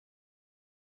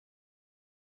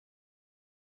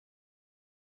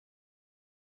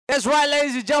That's right,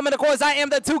 ladies and gentlemen. Of course, I am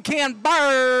the Toucan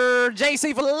Bird,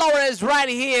 JC Flores, right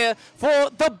here for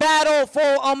the Battle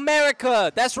for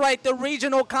America. That's right, the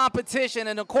regional competition.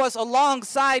 And, of course,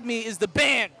 alongside me is the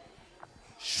band,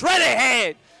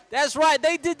 Shredderhead. That's right,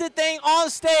 they did the thing on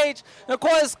stage. And, of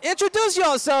course, introduce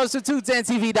yourselves to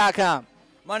 210TV.com.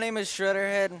 My name is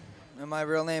Shredderhead, and my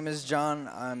real name is John.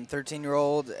 I'm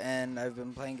 13-year-old, and I've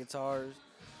been playing guitars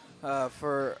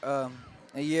for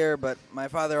a year, but my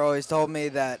father always told me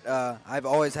that I've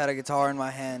always had a guitar in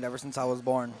my hand ever since I was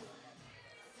born.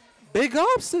 Big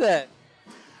ups to that.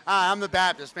 Hi, I'm the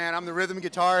Baptist, man. I'm the rhythm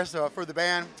guitarist for the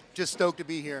band. Just stoked to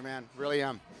be here, man. Really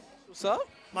am. What's up?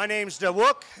 My name's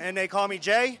DeWook, and they call me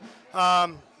Jay.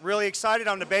 Really excited.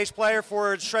 I'm the bass player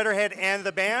for Shredderhead and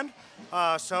the band.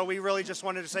 So we really just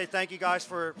wanted to say thank you guys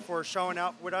for showing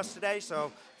up with us today. So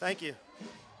thank you.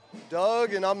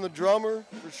 Doug, and I'm the drummer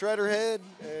for Shredderhead,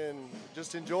 and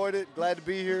just enjoyed it. Glad to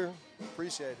be here.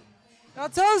 Appreciate it. Now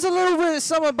tell us a little bit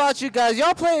something about you guys.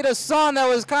 Y'all played a song that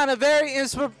was kind of very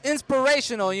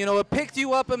inspirational. You know, it picked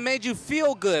you up and made you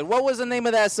feel good. What was the name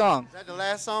of that song? Is that the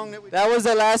last song that we That was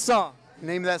the last song. The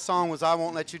name of that song was I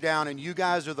Won't Let You Down, and you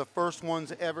guys are the first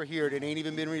ones to ever hear it. It ain't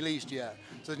even been released yet.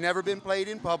 So it's never been played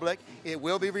in public. It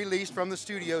will be released from the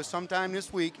studio sometime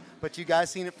this week, but you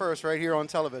guys seen it first right here on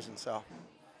television. So.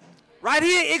 Right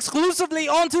here, exclusively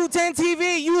on 210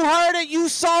 TV. You heard it, you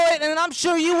saw it, and I'm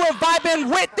sure you were vibing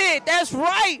with it. That's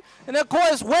right. And, of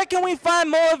course, where can we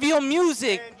find more of your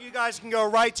music? And you guys can go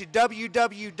right to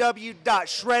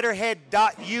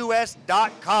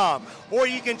www.shredderhead.us.com. Or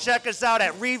you can check us out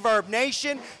at Reverb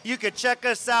Nation. You can check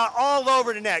us out all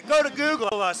over the net. Go to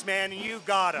Google us, man, and you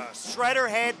got us.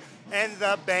 Shredderhead and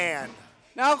the band.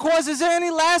 Now, of course, is there any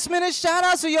last-minute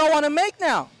shout-outs that y'all want to make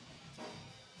now?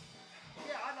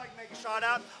 Shout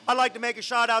out. I'd like to make a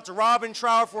shout out to Robin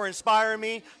Trower for inspiring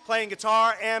me, playing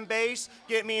guitar and bass,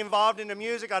 getting me involved in the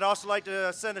music. I'd also like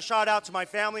to send a shout out to my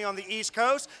family on the East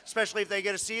Coast, especially if they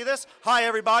get to see this. Hi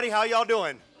everybody, how y'all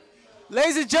doing?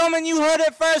 Ladies and gentlemen, you heard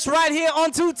it first right here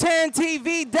on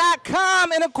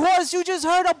 210TV.com. And of course, you just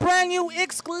heard a brand new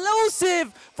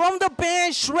exclusive from the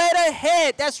band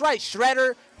Shredderhead. That's right,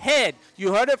 Shredderhead.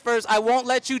 You heard it first. I Won't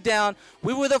Let You Down.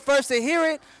 We were the first to hear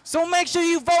it. So make sure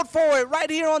you vote for it right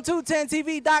here on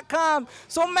 210TV.com.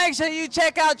 So make sure you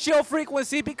check out your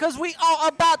frequency because we are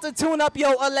about to tune up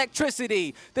your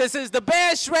electricity. This is the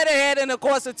band Shredderhead and, of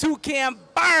course, the Toucan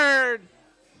Bird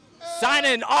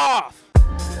signing off.